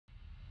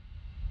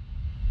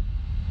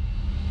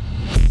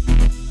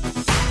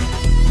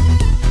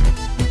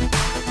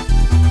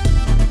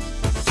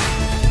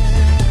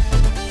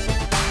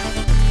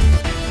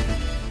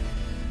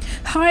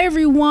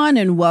everyone,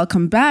 and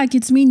welcome back.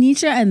 It's me,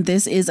 Nietzsche, and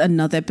this is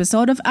another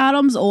episode of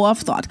Atoms of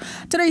Thought.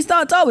 Today's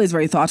thought's always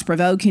very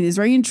thought-provoking, is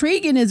very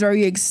intriguing, is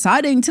very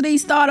exciting.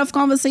 Today's thought of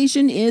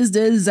conversation is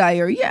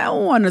desire. Yeah, I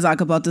want to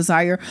talk about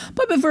desire,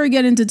 but before I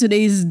get into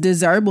today's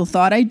desirable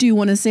thought, I do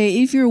want to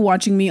say if you're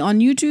watching me on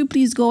YouTube,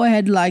 please go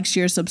ahead, like,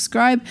 share,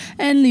 subscribe,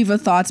 and leave your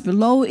thoughts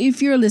below.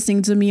 If you're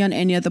listening to me on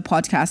any of the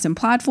podcasting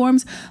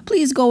platforms,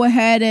 please go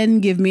ahead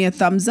and give me a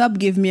thumbs up,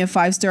 give me a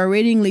 5-star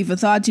rating, leave a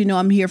thought. You know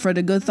I'm here for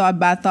the good thought,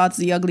 bad thoughts,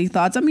 the ugly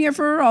thoughts. I'm here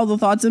for all the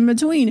thoughts in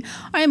between.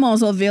 I am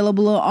also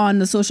available on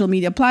the social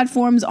media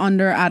platforms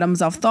under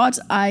Atoms of Thought.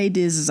 I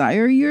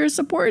desire your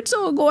support,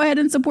 so go ahead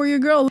and support your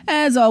girl.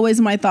 As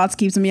always, my thoughts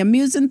keeps me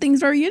amused and things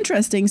very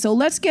interesting. So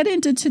let's get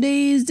into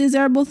today's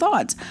desirable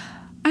thought.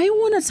 I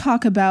want to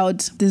talk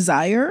about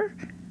desire,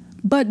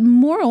 but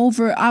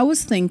moreover, I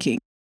was thinking,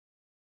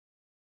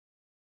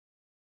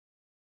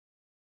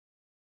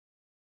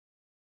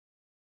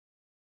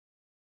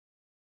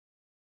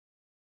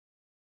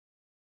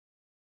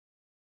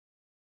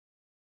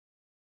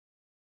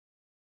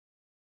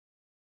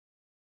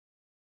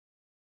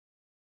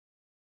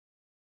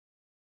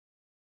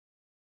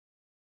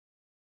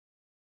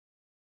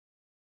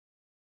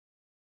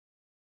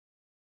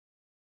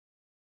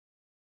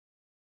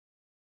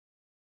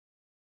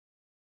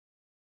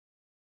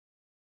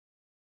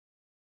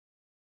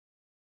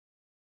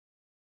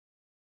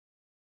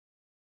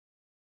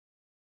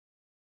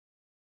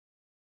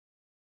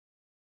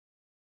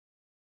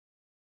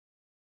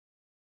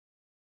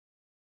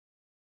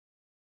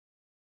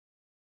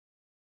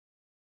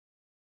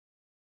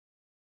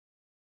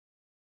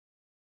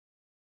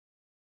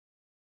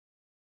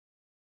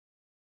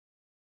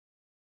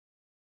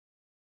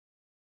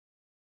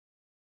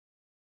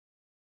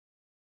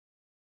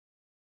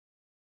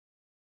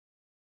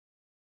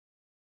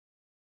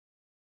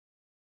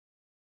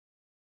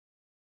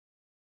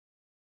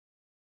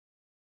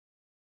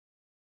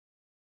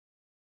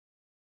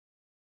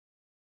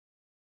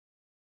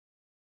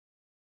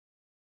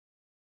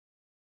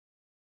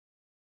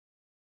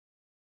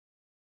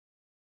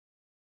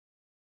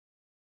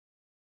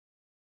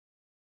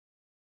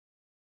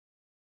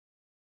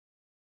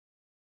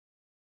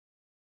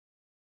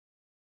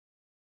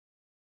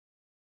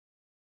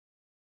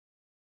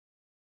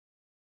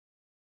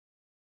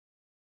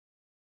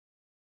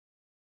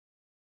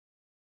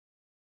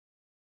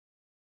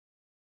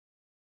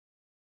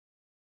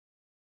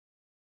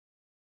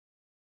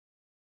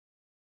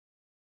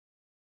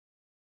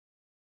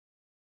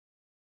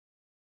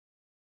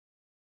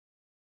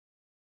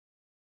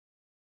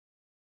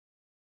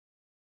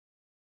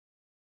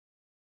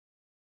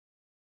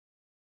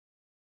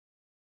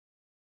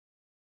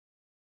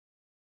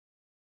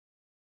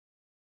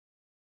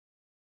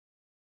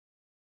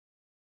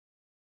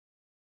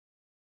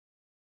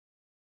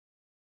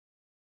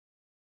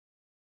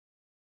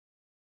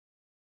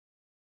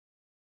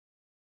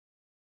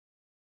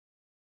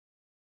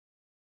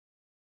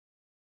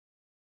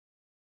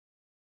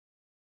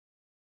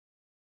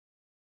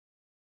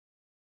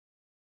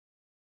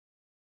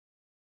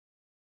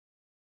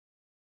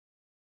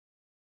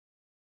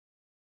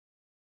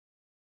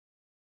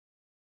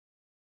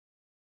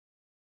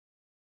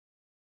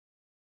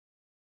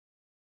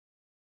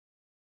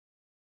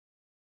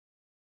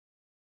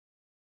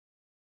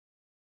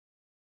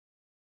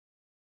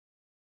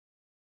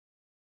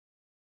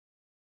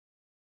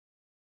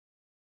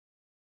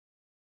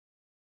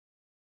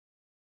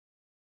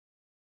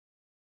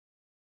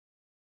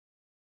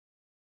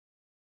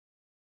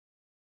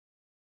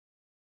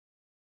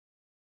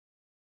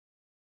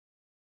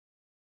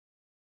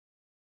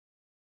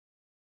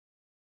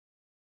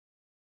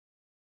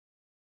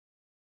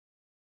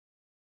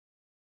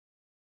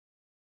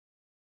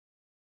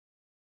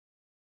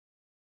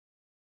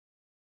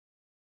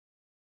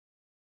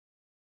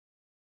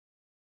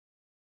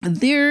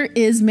 there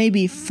is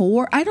maybe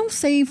four, I don't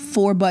say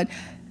four, but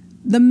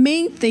the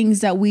main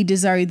things that we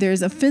desire,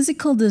 there's a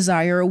physical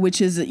desire,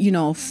 which is,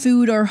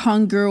 food or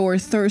hunger or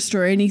thirst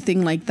or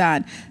anything like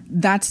that.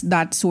 That's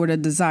that sort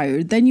of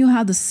desire. Then you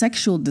have the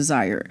sexual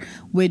desire,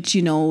 which,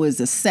 is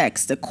the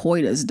sex, the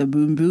coitus, the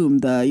boom boom,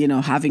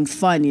 the, having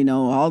fun,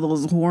 all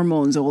those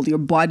hormones, all your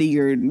body,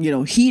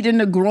 your, heat in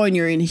the groin,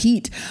 you're in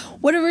heat,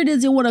 whatever it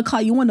is you want to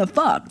call, you want to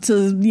fuck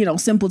to,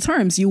 simple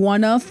terms. You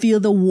want to feel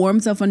the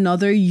warmth of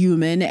another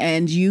human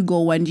and you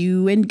go and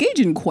you engage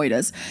in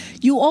coitus.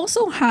 You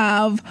also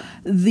have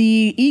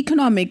the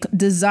economic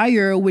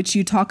desire, which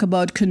you talk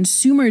about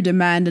consumer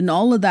demand and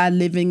all of that,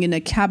 living in a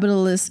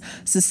capitalist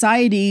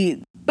society.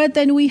 But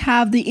then we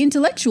have the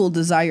intellectual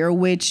desire,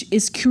 which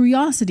is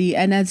curiosity.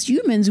 And as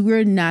humans,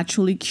 we're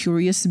naturally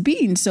curious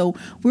beings. So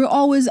we're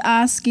always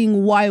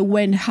asking why,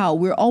 when, how.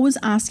 We're always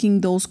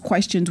asking those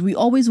questions. We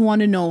always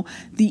want to know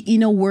the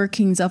inner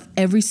workings of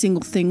every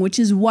single thing, which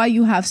is why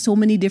you have so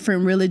many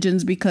different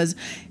religions, because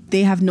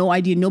they have no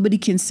idea. Nobody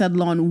can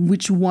settle on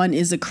which one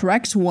is the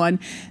correct one.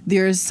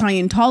 There's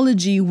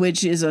Scientology,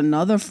 which is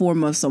another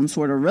form of some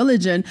sort of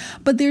religion.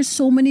 But there's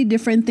so many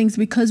different things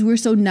because we're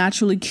so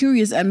naturally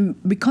curious. And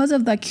because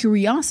of that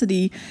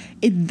curiosity,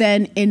 it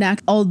then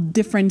enacts all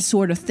different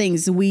sort of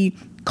things. We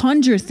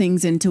conjure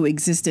things into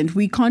existence.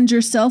 We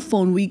conjure cell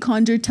phone, we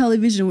conjure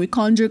television, we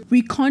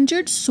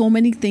conjured so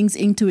many things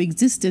into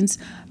existence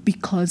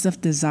because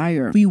of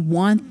desire. We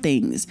want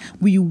things,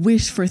 we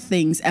wish for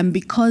things, and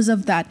because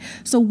of that.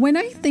 So when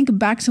I think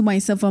back to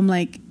myself, I'm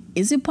like,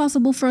 is it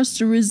possible for us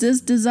to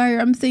resist desire?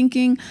 I'm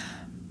thinking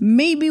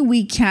maybe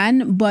we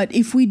can, but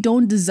if we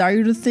don't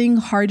desire the thing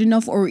hard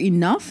enough or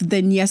enough,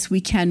 then yes,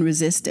 we can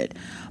resist it.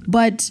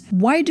 But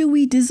why do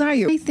we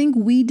desire? I think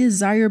we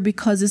desire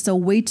because it's a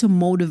way to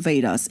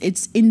motivate us. It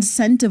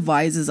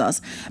incentivizes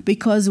us,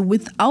 because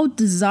without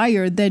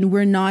desire, then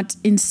we're not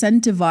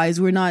incentivized.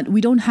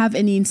 We don't have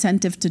any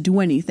incentive to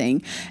do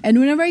anything. And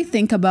whenever I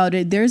think about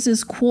it, there's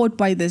this quote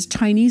by this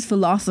Chinese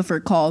philosopher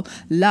called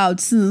Lao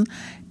Tzu.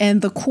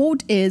 And the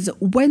quote is,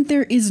 when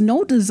there is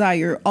no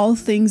desire, all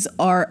things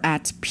are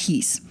at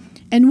peace.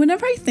 And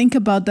whenever I think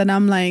about that,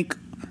 I'm like,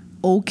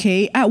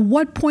 okay, at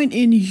what point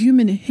in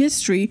human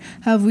history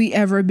have we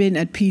ever been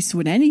at peace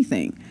with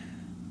anything?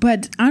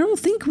 But I don't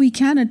think we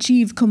can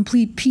achieve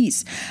complete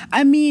peace.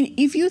 I mean,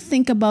 if you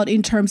think about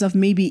in terms of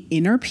maybe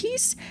inner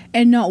peace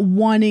and not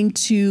wanting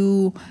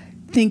to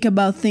think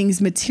about things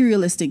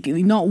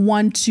materialistically, not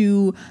want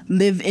to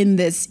live in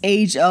this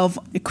age of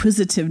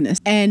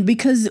acquisitiveness. And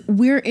because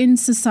we're in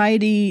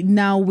society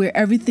now where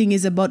everything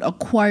is about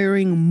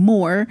acquiring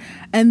more,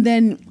 and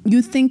then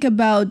you think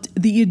about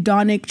the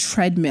hedonic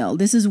treadmill.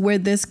 This is where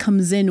this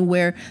comes in,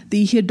 where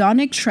the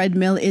hedonic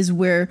treadmill is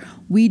where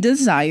we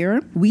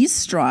desire, we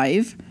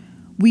strive,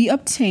 we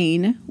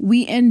obtain,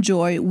 we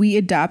enjoy, we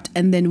adapt,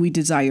 and then we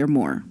desire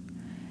more.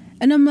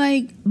 And I'm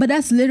like, but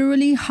that's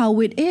literally how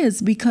it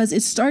is, because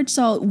it starts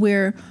out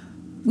where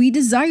we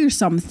desire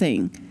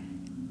something.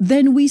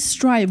 Then we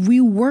strive,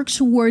 we work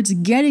towards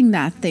getting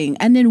that thing.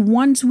 And then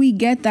once we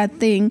get that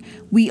thing,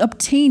 we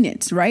obtain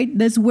it, right?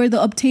 That's where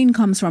the obtain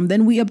comes from.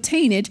 Then we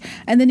obtain it,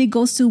 and then it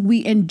goes to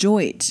we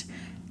enjoy it.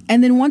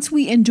 And then once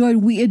we enjoy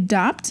it, we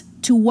adapt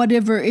to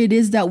whatever it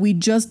is that we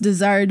just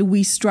desired,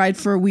 we strive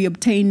for, we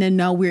obtain, and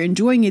now we're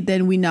enjoying it.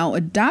 Then we now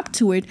adapt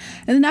to it.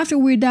 And then after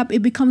we adapt,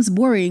 it becomes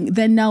boring.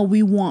 Then now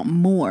we want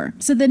more.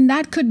 So then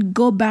that could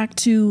go back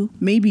to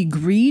maybe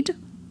greed,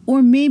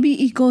 or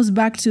maybe it goes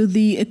back to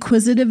the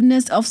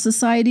acquisitiveness of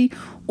society,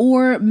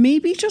 or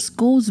maybe just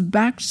goes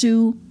back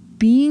to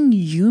being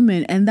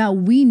human, and that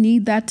we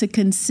need that to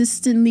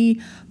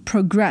consistently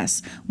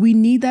progress. We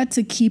need that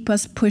to keep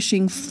us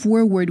pushing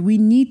forward. We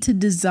need to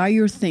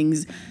desire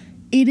things.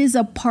 It is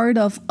a part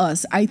of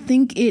us. I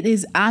think it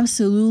is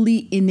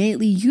absolutely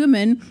innately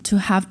human to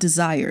have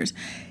desires.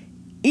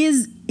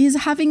 Is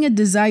having a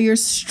desire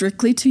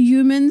strictly to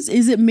humans?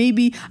 Is it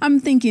maybe, I'm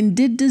thinking,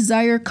 did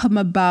desire come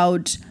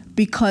about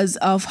because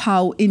of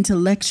how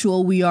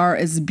intellectual we are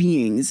as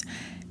beings?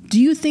 Do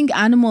you think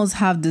animals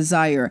have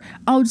desire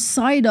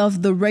outside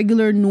of the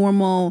regular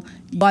normal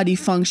body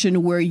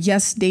function where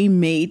yes, they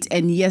mate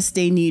and yes,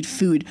 they need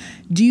food?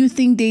 Do you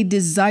think they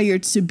desire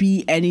to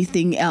be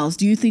anything else?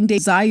 Do you think they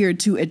desire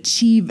to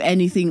achieve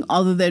anything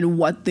other than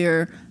what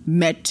they're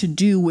meant to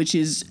do, which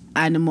is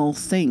animal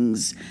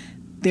things?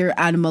 Their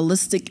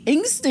animalistic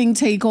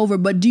instinct take over.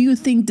 But do you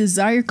think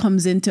desire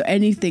comes into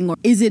anything? Or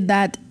is it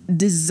that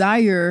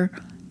desire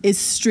is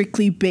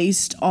strictly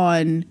based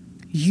on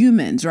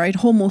humans, right?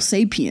 Homo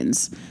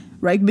sapiens,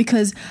 right?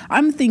 Because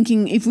I'm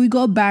thinking if we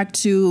go back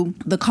to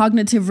the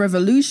cognitive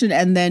revolution,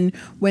 and then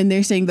when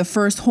they're saying the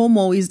first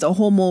Homo is the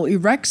Homo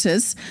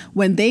erectus,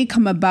 when they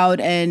come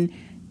about and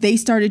they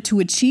started to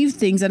achieve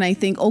things, and I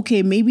think,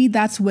 okay, maybe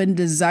that's when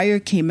desire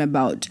came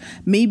about.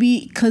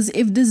 Maybe because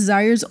if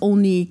desire's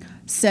only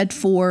set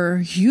for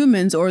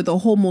humans or the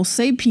Homo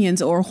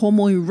sapiens or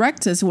Homo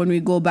erectus, when we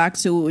go back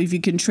to, if you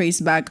can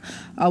trace back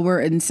our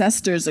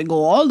ancestors and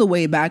go all the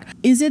way back,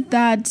 is it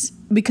that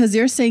because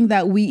they're saying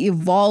that we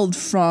evolved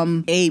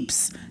from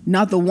apes,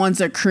 not the ones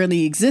that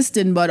currently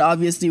existed, but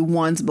obviously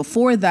ones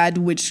before that,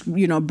 which,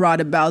 you know,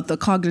 brought about the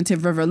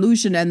cognitive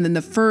revolution. And then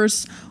the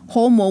first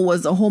Homo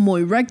was the Homo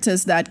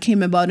erectus that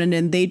came about, and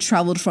then they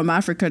traveled from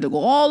Africa to go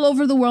all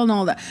over the world and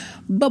all that.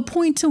 But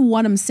point to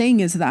what I'm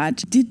saying is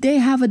that, did they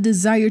have a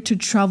desire to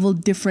travel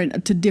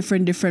to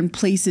different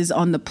places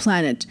on the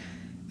planet?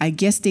 I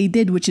guess they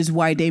did, which is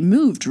why they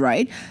moved,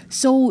 right?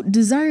 So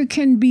desire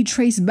can be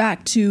traced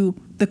back to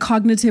the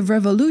cognitive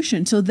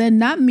revolution. So then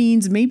that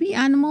means maybe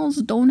animals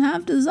don't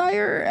have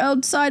desire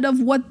outside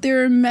of what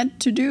they're meant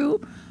to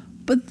do.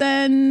 But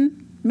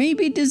then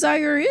maybe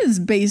desire is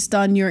based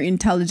on your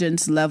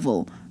intelligence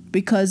level.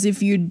 Because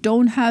if you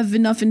don't have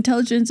enough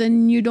intelligence,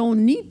 and you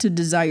don't need to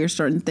desire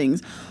certain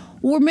things.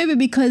 Or maybe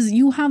because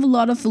you have a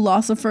lot of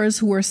philosophers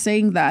who are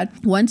saying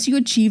that once you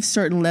achieve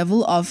certain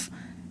level of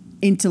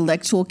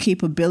intellectual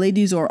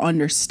capabilities or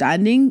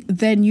understanding,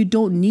 then you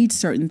don't need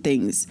certain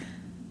things.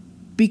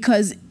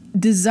 Because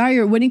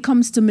desire, when it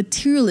comes to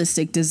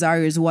materialistic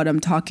desire, is what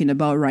I'm talking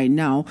about right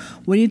now.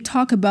 When you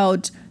talk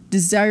about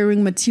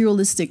desiring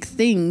materialistic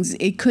things.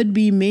 It could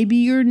be maybe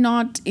you're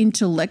not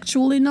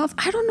intellectual enough.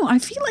 I don't know. I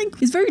feel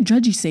like it's very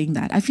judgy saying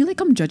that. I feel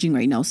like I'm judging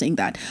right now saying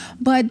that.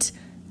 But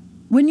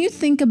when you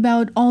think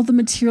about all the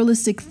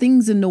materialistic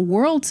things in the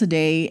world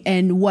today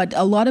and what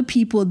a lot of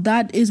people,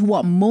 that is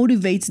what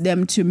motivates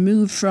them to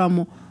move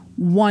from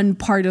one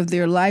part of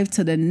their life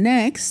to the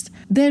next,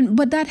 then,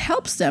 but that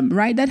helps them,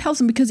 right? That helps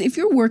them because if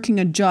you're working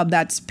a job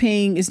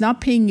is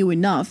not paying you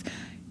enough,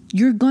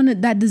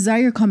 that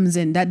desire comes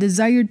in, that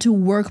desire to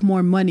work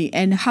more money.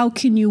 And how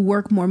can you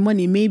work more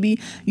money? Maybe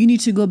you need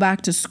to go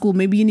back to school.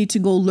 Maybe you need to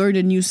go learn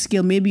a new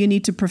skill. Maybe you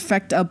need to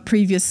perfect a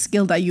previous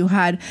skill that you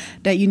had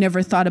that you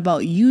never thought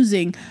about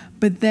using.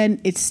 But then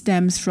it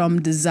stems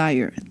from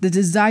desire, the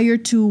desire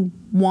to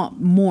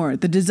want more,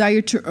 the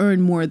desire to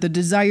earn more, the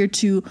desire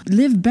to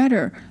live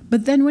better.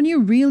 But then when you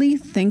really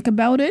think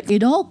about it,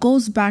 it all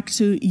goes back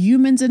to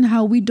humans and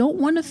how we don't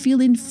want to feel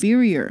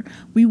inferior.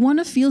 We want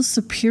to feel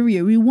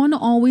superior. We want to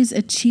always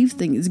achieve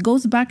things. It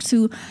goes back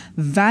to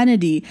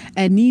vanity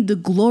and need the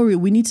glory.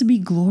 We need to be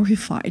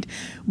glorified.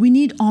 We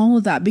need all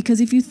of that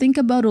because if you think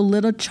about a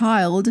little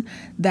child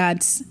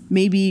that's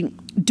maybe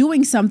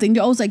doing something,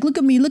 they're always like, look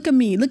at me, look at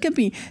me, look at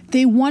me.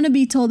 They want to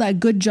be told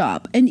that good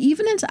job. And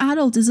even as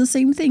adults, it's the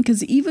same thing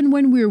because even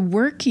when we're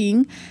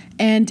working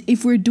and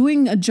if we're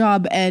doing a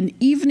job and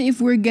even if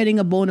we're getting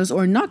a bonus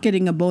or not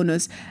getting a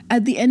bonus,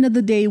 at the end of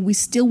the day, we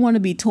still want to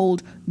be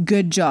told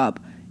good job,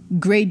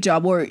 great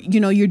job, or,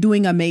 you're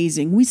doing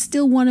amazing. We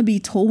still want to be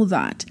told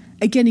that.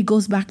 Again, it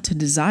goes back to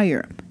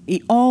desire.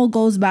 It all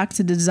goes back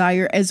to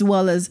desire as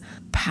well as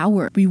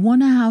power. We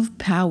want to have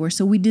power.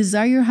 So we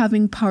desire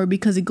having power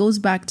because it goes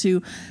back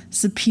to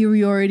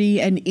superiority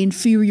and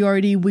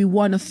inferiority. We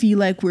want to feel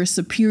like we're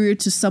superior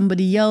to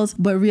somebody else.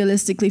 But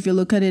realistically, if you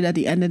look at it at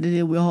the end of the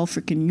day, we're all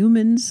freaking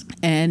humans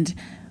and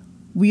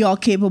we all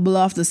capable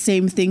of the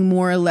same thing,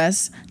 more or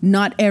less.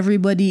 Not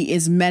everybody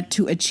is meant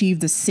to achieve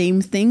the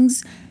same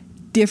things.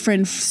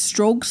 Different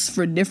strokes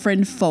for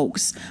different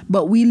folks,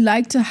 but we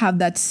like to have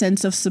that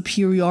sense of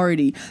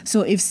superiority.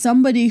 So if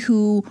somebody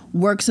who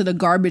works at a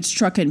garbage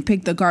truck and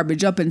pick the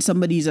garbage up and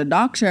somebody's a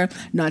doctor,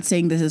 not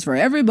saying this is for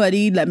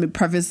everybody, let me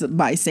preface it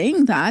by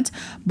saying that,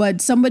 but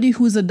somebody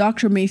who's a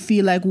doctor may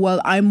feel like, well,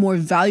 I'm more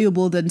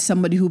valuable than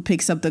somebody who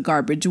picks up the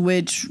garbage,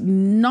 which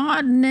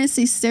not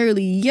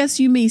necessarily. Yes,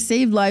 you may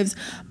save lives,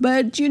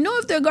 but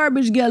if the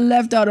garbage get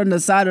left out on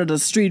the side of the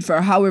street for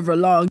however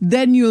long,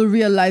 then you'll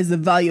realize the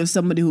value of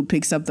somebody who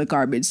picks up the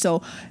garbage.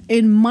 So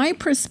in my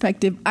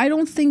perspective, I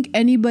don't think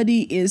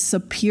anybody is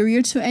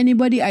superior to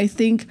anybody. I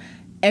think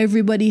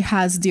everybody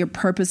has their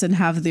purpose and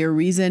have their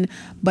reason,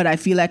 but I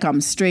feel like I'm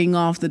straying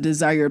off the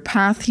desired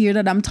path here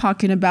that I'm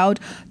talking about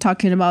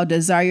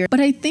desire.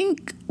 But I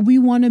think we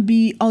want to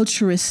be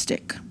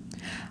altruistic.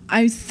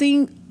 I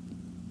think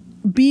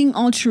being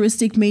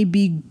altruistic may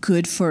be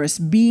good for us,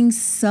 being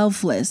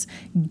selfless,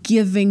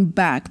 giving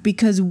back,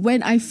 because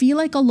when I feel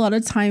like a lot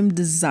of time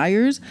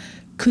desires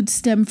could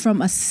stem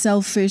from a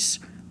selfish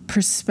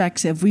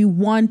perspective. We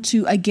want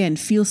to, again,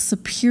 feel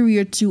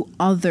superior to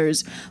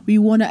others. We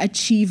want to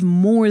achieve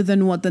more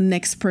than what the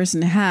next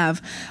person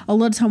have. A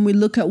lot of time we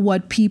look at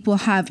what people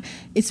have,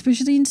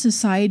 especially in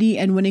society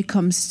and when it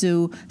comes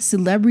to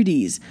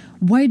celebrities.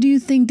 Why do you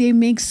think they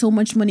make so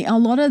much money? A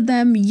lot of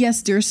them,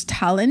 yes, there's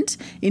talent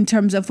in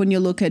terms of when you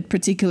look at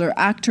particular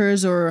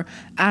actors or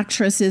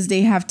actresses,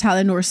 they have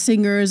talent, or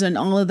singers and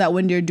all of that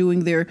when they're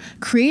doing their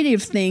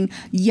creative thing.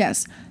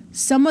 Yes.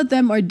 Some of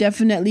them are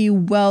definitely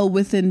well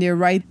within their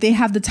right. They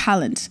have the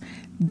talent.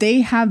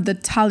 They have the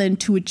talent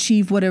to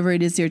achieve whatever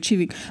it is they're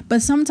achieving.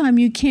 But sometimes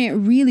you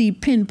can't really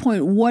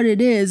pinpoint what it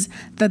is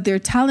that their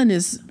talent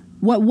is.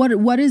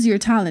 What is your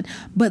talent?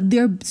 But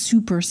they're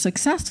super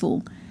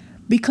successful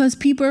because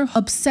people are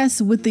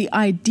obsessed with the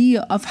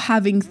idea of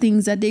having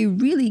things that they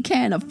really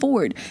can't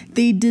afford.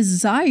 They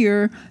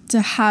desire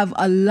to have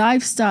a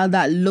lifestyle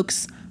that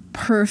looks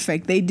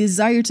perfect. They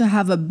desire to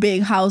have a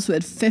big house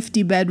with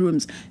 50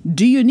 bedrooms.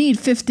 Do you need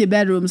 50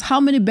 bedrooms? How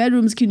many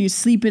bedrooms can you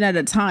sleep in at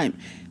a time?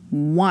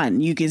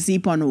 One. You can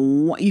sleep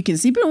on one. You can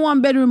sleep in one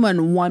bedroom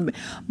and one.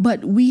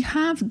 But we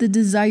have the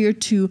desire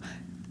to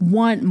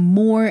want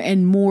more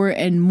and more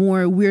and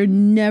more. We're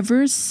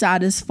never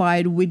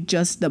satisfied with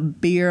just the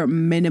bare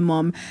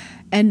minimum.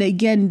 And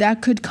again,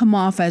 that could come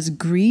off as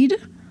greed,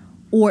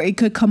 or it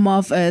could come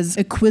off as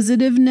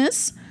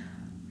acquisitiveness.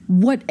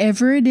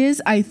 Whatever it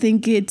is, I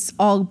think it's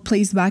all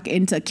placed back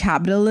into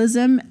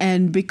capitalism.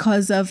 And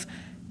because of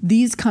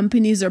these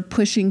companies are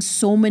pushing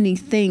so many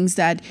things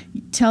that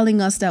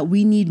telling us that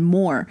we need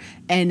more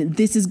and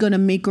this is going to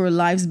make our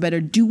lives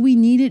better. Do we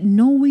need it?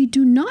 No, we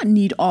do not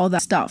need all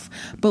that stuff.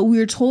 But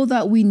we're told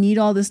that we need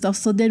all this stuff.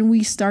 So then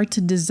we start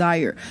to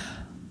desire.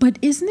 But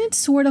isn't it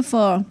sort of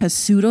a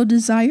pseudo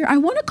desire? I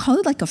want to call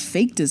it like a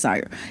fake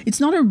desire.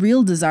 It's not a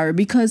real desire,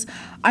 because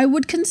I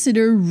would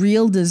consider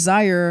real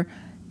desire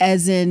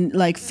as in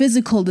like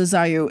physical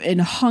desire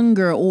and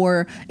hunger,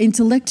 or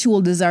intellectual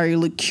desire,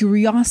 like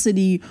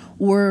curiosity,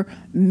 or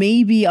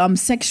maybe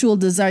sexual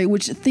desire,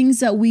 which things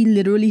that we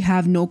literally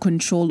have no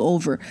control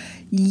over.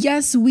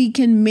 Yes, we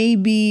can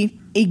maybe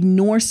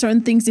ignore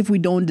certain things if we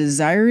don't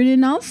desire it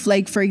enough.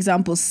 Like, for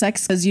example,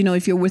 sex, because,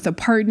 if you're with a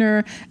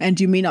partner and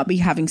you may not be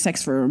having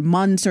sex for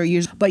months or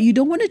years, but you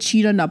don't want to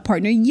cheat on that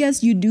partner.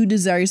 Yes, you do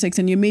desire sex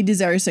and you may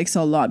desire sex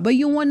a lot, but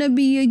you want to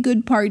be a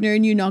good partner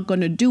and you're not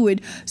going to do it.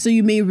 So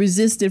you may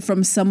resist it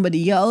from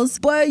somebody else,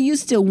 but you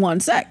still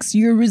want sex.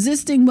 You're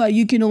resisting, but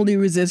you can only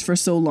resist for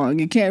so long.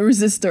 You can't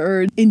resist the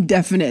urge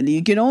indefinitely.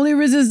 You can only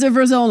resist it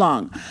for so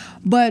long.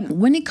 But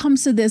when it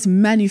comes to this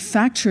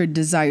manufactured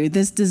desire,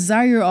 this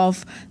desire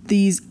of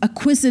these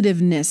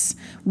acquisitiveness,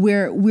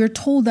 where we're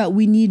told that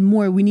we need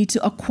more, we need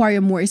to acquire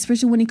more,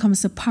 especially when it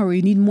comes to power,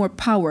 you need more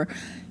power.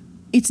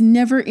 It's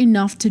never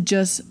enough to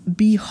just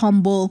be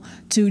humble,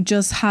 to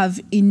just have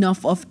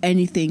enough of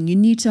anything. You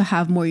need to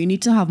have more. You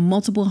need to have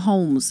multiple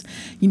homes.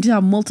 You need to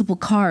have multiple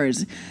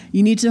cars.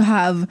 You need to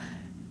have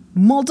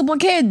multiple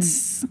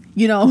kids,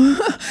 you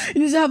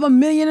need to have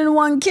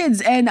 1,000,001 kids.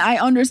 And I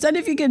understand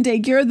if you can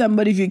take care of them,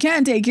 but if you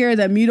can't take care of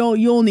them,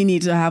 you only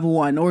need to have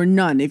one or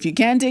none. If you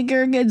can't take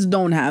care of kids,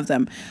 don't have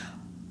them.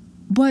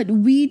 But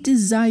we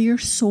desire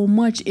so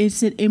much.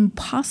 It's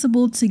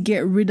impossible to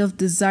get rid of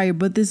desire,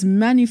 but this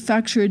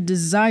manufactured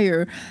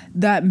desire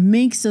that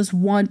makes us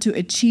want to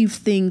achieve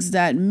things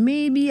that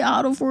may be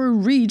out of our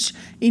reach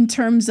in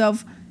terms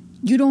of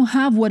you don't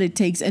have what it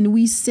takes. And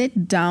we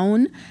sit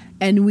down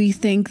and we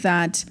think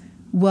that,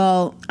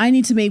 well, I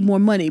need to make more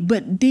money,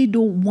 but they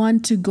don't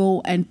want to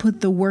go and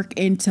put the work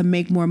in to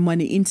make more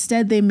money.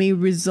 Instead, they may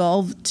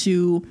resolve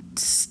to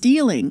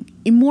stealing,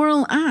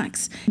 immoral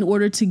acts in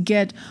order to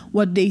get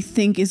what they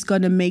think is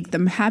going to make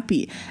them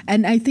happy.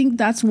 And I think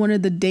that's one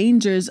of the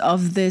dangers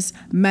of this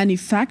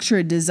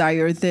manufactured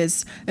desire,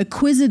 this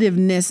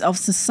acquisitiveness of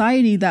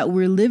society that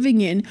we're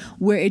living in,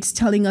 where it's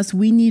telling us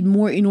we need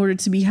more in order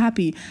to be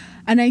happy.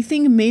 And I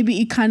think maybe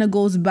it kind of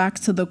goes back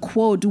to the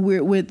quote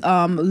with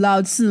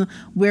Lao Tzu,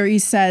 where he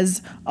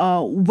says,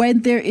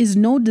 when there is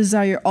no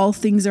desire, all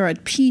things are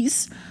at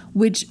peace,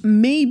 which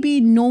may be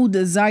no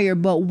desire.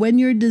 But when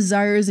your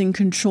desire is in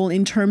control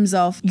in terms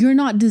of you're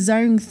not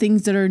desiring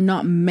things that are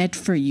not meant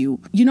for you.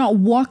 You're not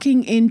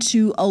walking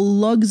into a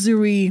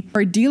luxury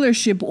or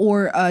dealership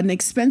or an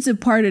expensive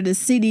part of the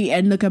city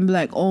and look and be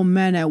like, oh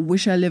man, I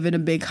wish I live in a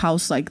big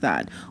house like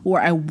that.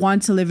 Or I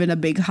want to live in a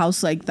big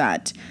house like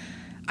that.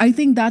 I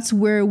think that's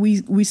where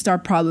we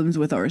start problems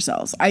with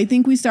ourselves. I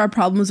think we start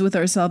problems with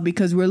ourselves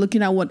because we're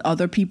looking at what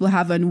other people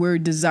have and we're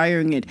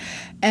desiring it.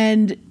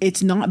 And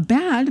it's not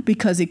bad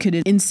because it could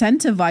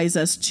incentivize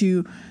us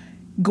to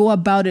go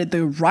about it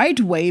the right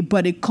way,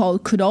 but it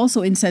could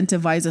also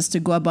incentivize us to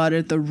go about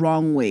it the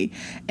wrong way.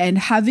 And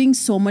having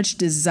so much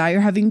desire,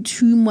 having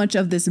too much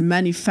of this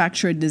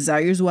manufactured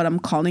desire is what I'm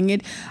calling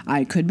it.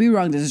 I could be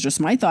wrong. This is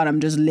just my thought. I'm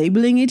just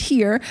labeling it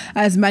here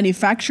as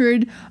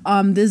manufactured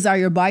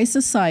desire by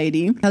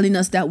society, telling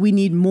us that we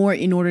need more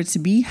in order to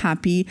be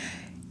happy.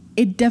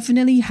 It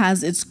definitely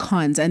has its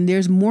cons, and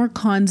there's more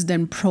cons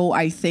than pro,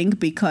 I think,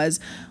 because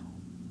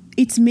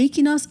it's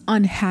making us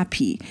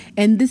unhappy.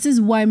 And this is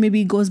why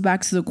maybe it goes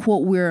back to the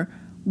quote where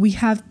we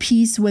have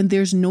peace when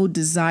there's no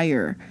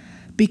desire.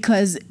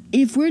 Because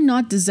if we're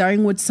not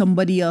desiring what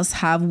somebody else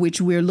have,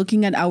 which we're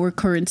looking at our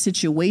current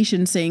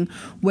situation saying,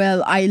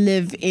 well, I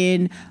live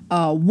in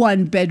a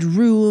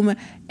 1-bedroom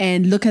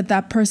and look at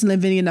that person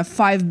living in a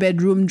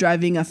 5-bedroom,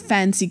 driving a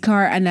fancy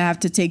car, and I have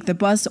to take the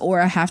bus, or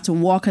I have to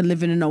walk and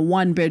live in a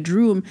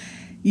 1-bedroom.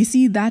 You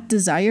see that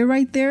desire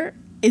right there?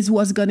 Is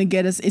what's going to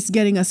get us, it's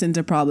getting us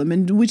into problem,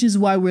 and which is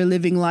why we're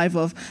living life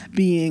of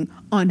being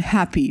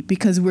unhappy,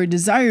 because we're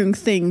desiring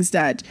things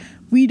that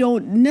we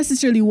don't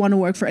necessarily want to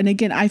work for. And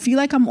again, I feel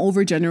like I'm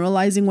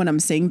overgeneralizing when I'm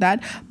saying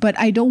that, but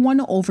I don't want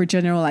to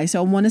overgeneralize. So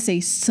I want to say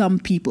some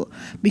people,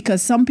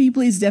 because some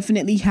people is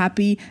definitely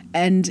happy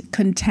and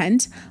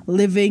content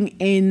living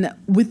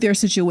with their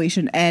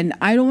situation. And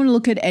I don't want to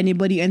look at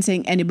anybody and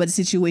saying anybody's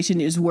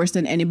situation is worse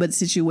than anybody's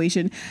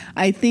situation.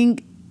 I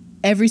think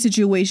every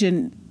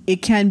situation,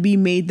 it can be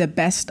made the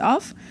best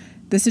of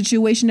the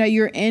situation that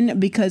you're in,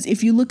 because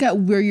if you look at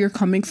where you're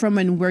coming from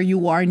and where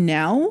you are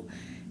now,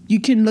 you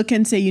can look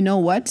and say, you know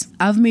what?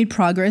 I've made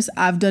progress.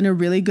 I've done a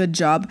really good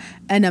job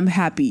and I'm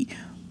happy.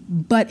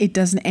 But it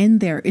doesn't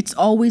end there. It's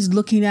always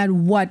looking at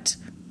what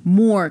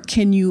more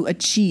can you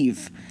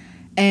achieve.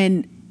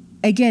 And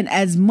again,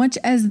 as much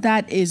as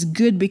that is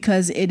good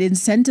because it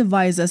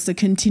incentivizes us to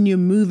continue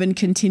move and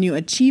continue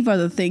achieve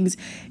other things,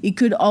 it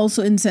could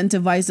also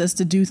incentivize us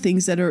to do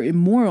things that are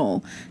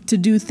immoral, to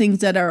do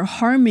things that are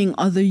harming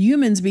other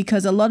humans,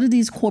 because a lot of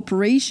these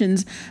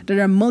corporations that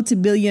are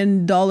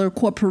multi-billion-dollar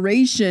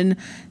corporation,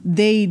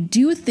 they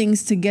do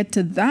things to get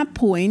to that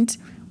point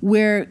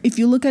where if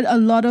you look at a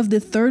lot of the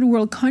third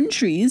world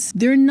countries,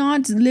 they're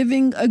not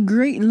living a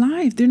great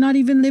life. They're not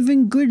even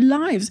living good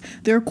lives.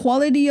 Their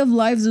quality of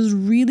lives is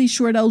really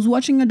short. I was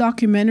watching a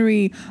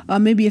documentary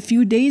maybe a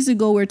few days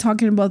ago. We're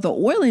talking about the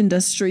oil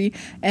industry,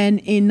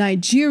 and in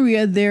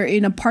Nigeria, they're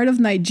in a part of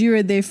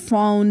Nigeria, they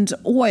found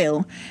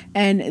oil,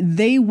 and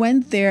they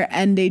went there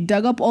and they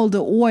dug up all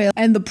the oil,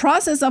 and the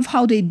process of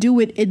how they do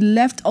it, it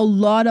left a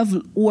lot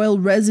of oil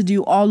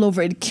residue all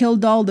over. It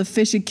killed all the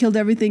fish. It killed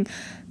everything.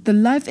 The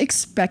life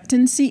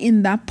expectancy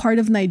in that part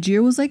of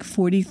Nigeria was like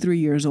 43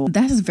 years old.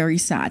 That is very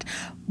sad.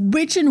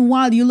 Which and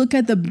while you look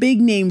at the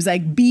big names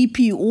like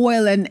BP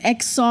Oil and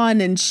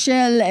Exxon and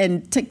Shell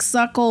and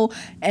Texaco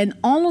and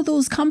all of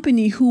those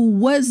companies who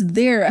was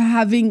there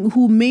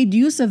who made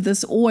use of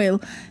this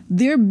oil,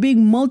 they're big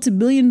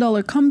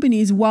multi-billion-dollar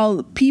companies,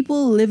 while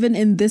people living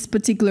in this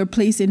particular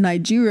place in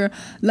Nigeria,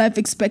 life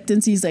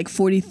expectancy is like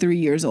 43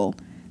 years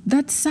old.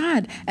 That's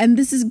sad. And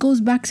goes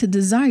back to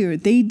desire.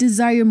 They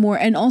desire more.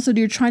 And also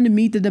they're trying to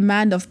meet the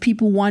demand of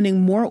people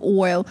wanting more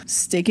oil.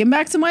 Sticking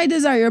back to my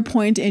desire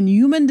point and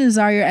human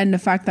desire and the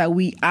fact that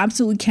we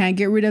absolutely can't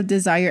get rid of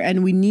desire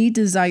and we need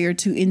desire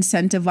to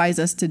incentivize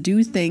us to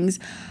do things.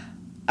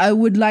 I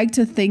would like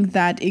to think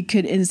that it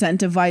could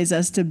incentivize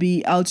us to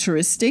be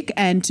altruistic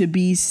and to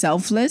be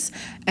selfless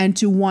and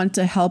to want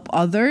to help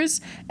others.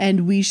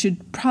 And we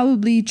should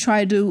probably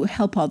try to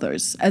help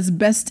others as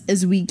best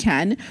as we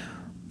can.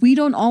 We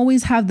don't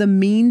always have the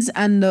means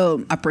and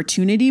the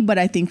opportunity, but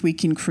I think we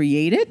can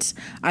create it.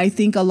 I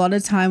think a lot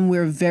of time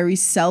we're very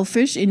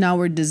selfish in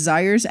our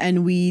desires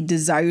and we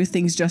desire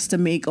things just to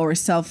make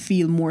ourselves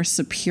feel more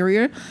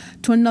superior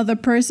to another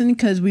person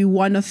because we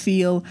want to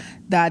feel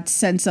that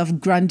sense of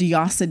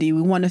grandiosity.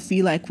 We want to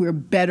feel like we're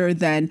better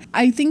than.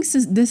 I think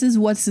this is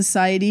what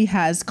society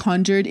has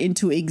conjured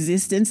into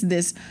existence,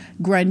 this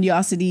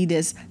grandiosity,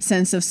 this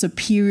sense of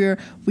superior.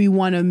 We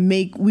want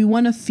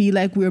to feel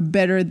like we're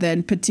better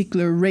than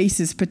particular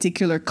races,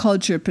 particular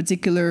culture,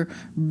 particular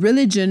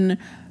religion,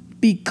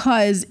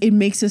 because it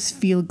makes us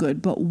feel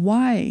good. But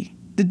why?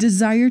 The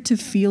desire to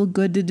feel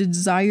good, the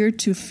desire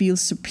to feel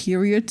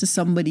superior to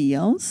somebody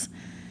else?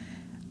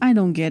 I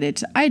don't get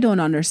it. I don't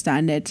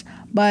understand it.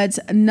 But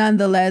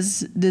nonetheless,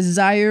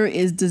 desire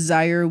is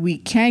desire. We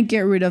can't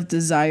get rid of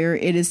desire.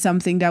 It is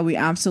something that we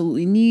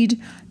absolutely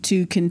need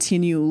to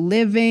continue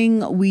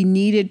living. We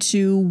need it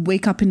to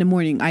wake up in the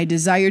morning. I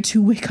desire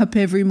to wake up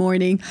every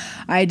morning.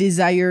 I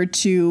desire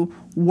to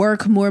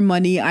work more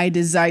money. I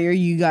desire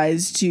you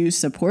guys to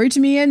support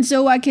me and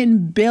so I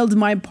can build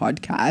my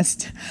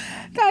podcast.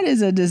 That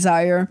is a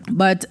desire.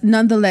 But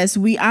nonetheless,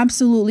 we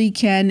absolutely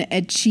can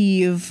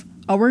achieve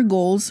our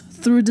goals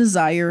through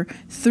desire,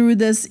 through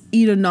this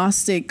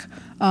hedonistic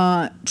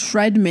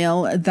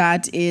treadmill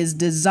that is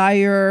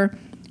desire,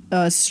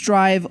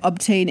 strive,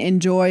 obtain,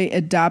 enjoy,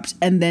 adapt,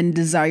 and then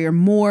desire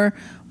more.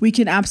 We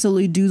can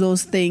absolutely do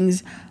those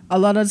things. A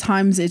lot of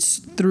times it's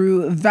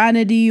through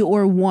vanity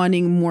or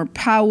wanting more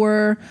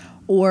power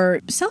or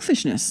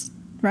selfishness,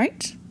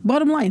 right?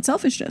 Bottom line,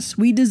 selfishness.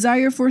 We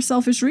desire for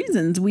selfish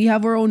reasons. We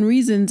have our own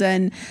reasons,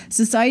 and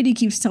society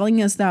keeps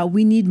telling us that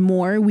we need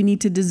more. We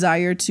need to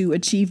desire to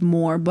achieve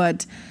more,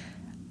 but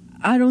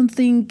I don't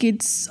think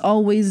it's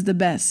always the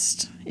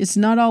best. It's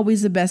not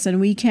always the best, and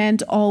we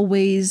can't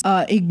always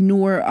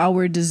ignore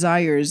our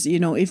desires. You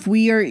know, if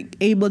we are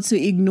able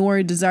to ignore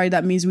a desire,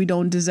 that means we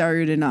don't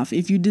desire it enough.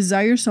 If you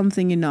desire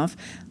something enough,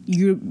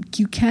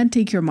 you can't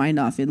take your mind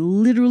off it.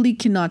 Literally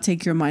cannot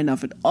take your mind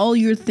off it. All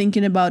you're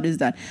thinking about is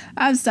that.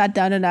 I've sat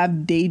down and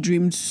I've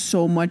daydreamed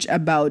so much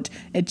about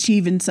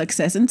achieving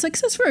success, and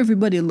success for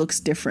everybody looks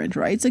different,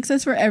 right?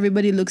 Success for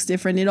everybody looks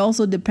different. It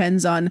also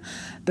depends on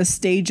the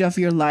stage of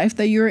your life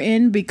that you're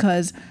in,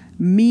 because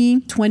me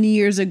 20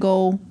 years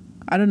ago,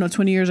 I don't know,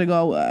 20 years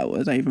ago,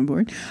 was I even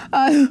born?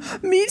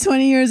 Me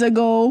 20 years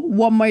ago,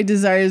 what my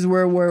desires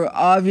were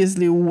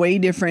obviously way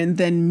different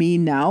than me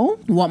now.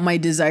 What my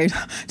desires,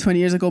 20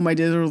 years ago, my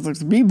desires was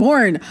to be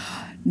born.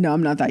 No,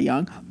 I'm not that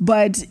young.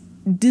 But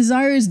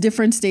desires,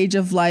 different stage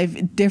of life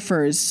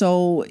differs.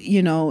 So,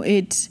 you know,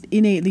 it's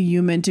innately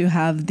human to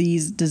have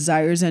these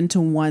desires and to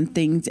want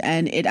things.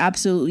 And it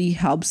absolutely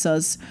helps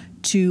us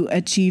to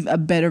achieve a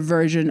better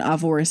version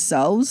of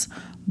ourselves.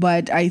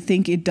 But I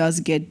think it does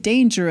get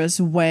dangerous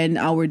when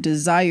our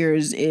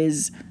desires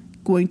is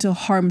going to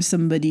harm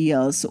somebody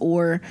else,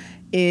 or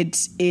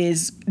it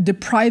is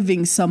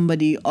depriving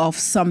somebody of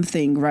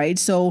something, right?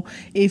 So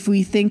if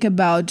we think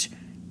about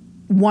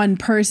one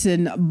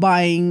person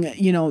buying,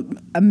 you know,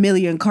 1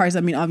 million cars,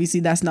 I mean, obviously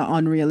that's not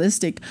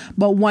unrealistic,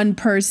 but one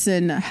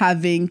person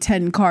having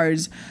 10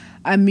 cars,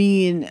 I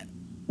mean,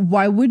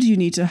 why would you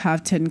need to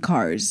have 10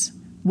 cars?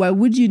 Why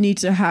would you need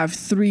to have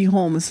 3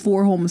 homes,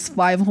 4 homes,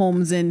 5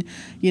 homes in,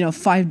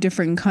 5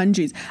 different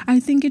countries? I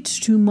think it's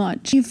too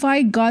much. If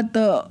I got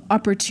the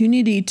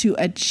opportunity to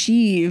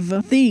achieve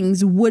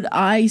things, would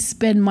I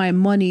spend my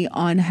money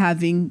on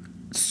having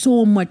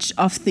so much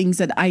of things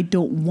that I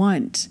don't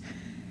want?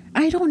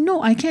 I don't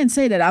know. I can't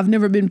say that. I've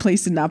never been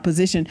placed in that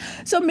position.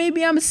 So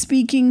maybe I'm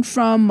speaking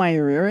from my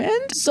rear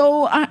end.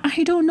 So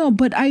I don't know.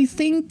 But I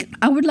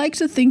would like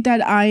to think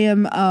that I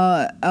am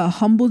a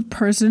humbled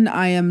person.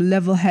 I am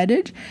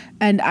level-headed,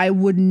 and I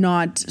would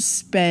not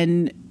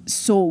spend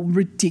so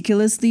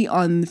ridiculously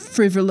on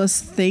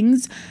frivolous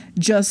things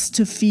just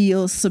to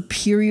feel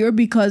superior.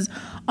 Because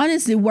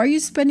honestly, why are you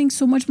spending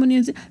so much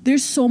money?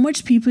 There's so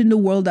much people in the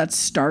world that's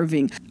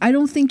starving. I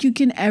don't think you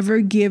can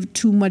ever give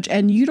too much,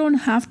 and you don't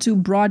have to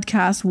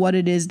broadcast what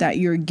it is that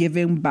you're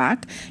giving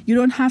back. You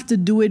don't have to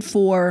do it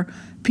for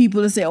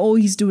people to say, oh,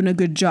 he's doing a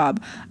good job.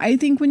 I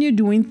think when you're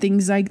doing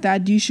things like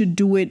that, you should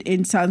do it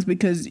in silence,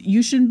 because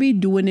you shouldn't be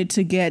doing it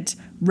to get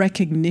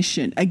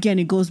recognition. Again,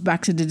 it goes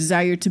back to the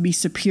desire to be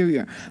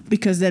superior,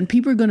 because then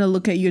people are going to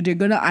look at you, they're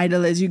going to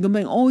idolize you, you're going to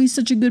be like, oh, he's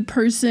such a good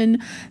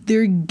person,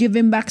 they're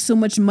giving back so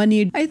much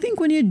money. I think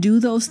when you do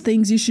those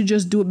things, you should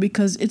just do it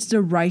because it's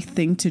the right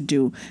thing to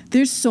do.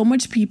 There's so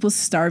much people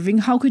starving.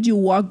 How could you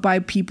walk by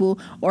people,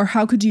 or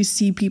how could you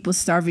see people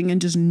starving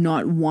and just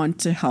not want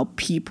to help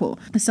people?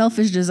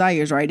 Selfish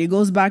desires, right? It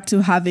goes back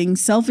to having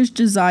selfish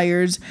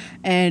desires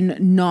and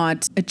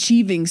not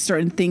achieving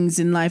certain things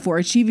in life, or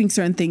achieving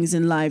certain things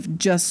in life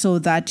just so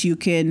that you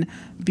can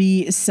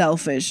be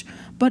selfish.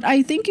 But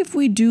I think if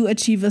we do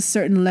achieve a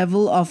certain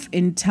level of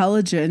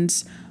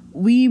intelligence,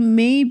 we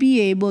may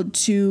be able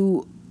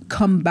to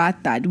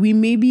combat that. We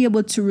may be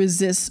able to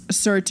resist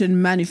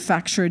certain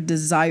manufactured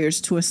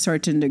desires to a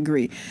certain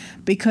degree,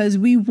 because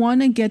we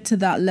want to get to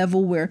that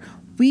level where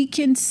we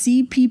can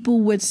see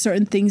people with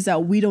certain things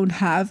that we don't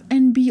have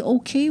and be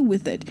okay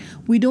with it.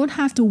 We don't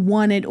have to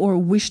want it or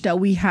wish that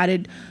we had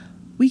it.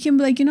 We can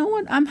be like, you know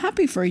what? I'm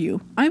happy for you.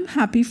 I'm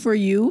happy for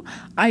you.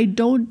 I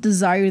don't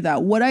desire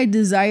that. What I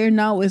desire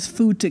now is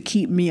food to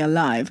keep me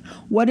alive.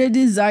 What I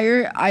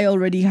desire, I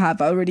already have.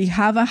 I already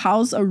have a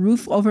house, a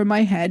roof over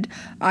my head.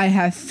 I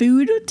have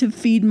food to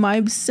feed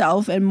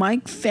myself and my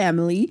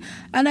family,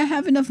 and I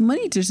have enough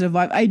money to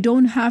survive. I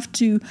don't have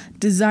to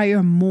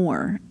desire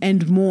more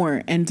and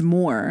more and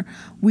more.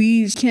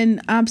 We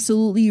can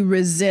absolutely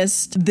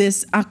resist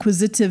this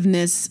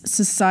acquisitiveness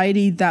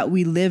society that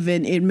we live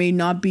in. It may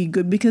not be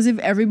good, because if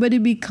everybody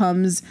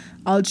becomes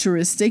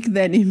altruistic,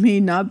 then it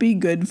may not be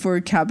good for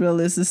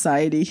capitalist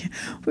society.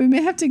 We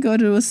may have to go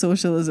to a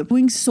socialism.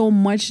 Doing so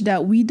much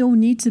that we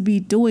don't need to be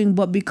doing,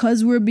 but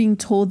because we're being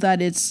told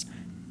that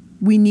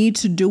we need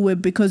to do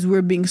it, because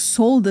we're being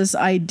sold this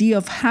idea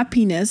of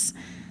happiness,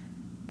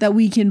 that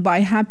we can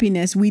buy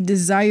happiness, we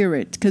desire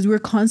it because we're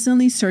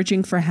constantly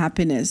searching for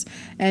happiness.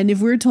 And if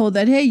we're told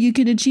that, hey, you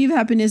can achieve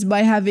happiness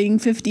by having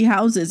 50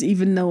 houses,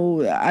 even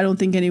though I don't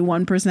think any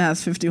one person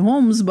has 50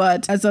 homes,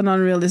 but that's an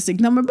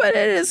unrealistic number, but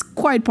it is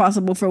quite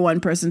possible for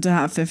one person to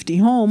have 50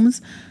 homes.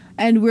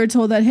 And we're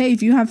told that, hey,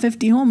 if you have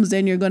 50 homes,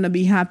 then you're going to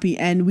be happy.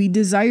 And we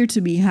desire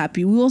to be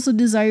happy. We also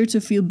desire to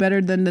feel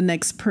better than the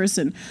next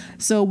person.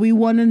 So we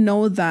want to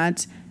know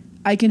that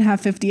I can have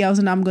 50 houses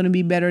and I'm going to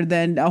be better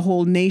than a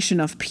whole nation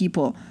of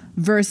people,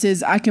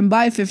 versus I can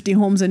buy 50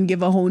 homes and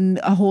give a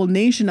whole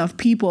nation of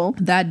people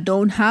that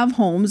don't have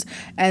homes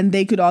and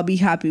they could all be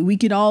happy. We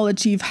could all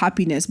achieve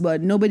happiness, but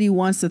nobody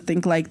wants to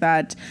think like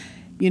that.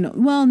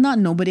 Well, not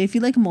nobody. I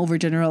feel like I'm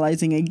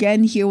overgeneralizing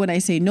again here when I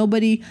say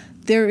nobody.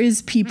 There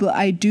is people,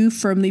 I do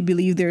firmly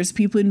believe there's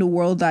people in the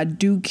world that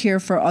do care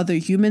for other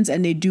humans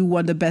and they do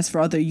want the best for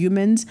other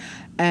humans,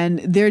 and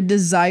their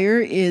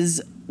desire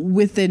is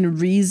within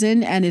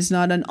reason and it's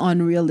not an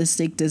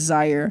unrealistic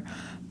desire.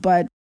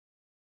 But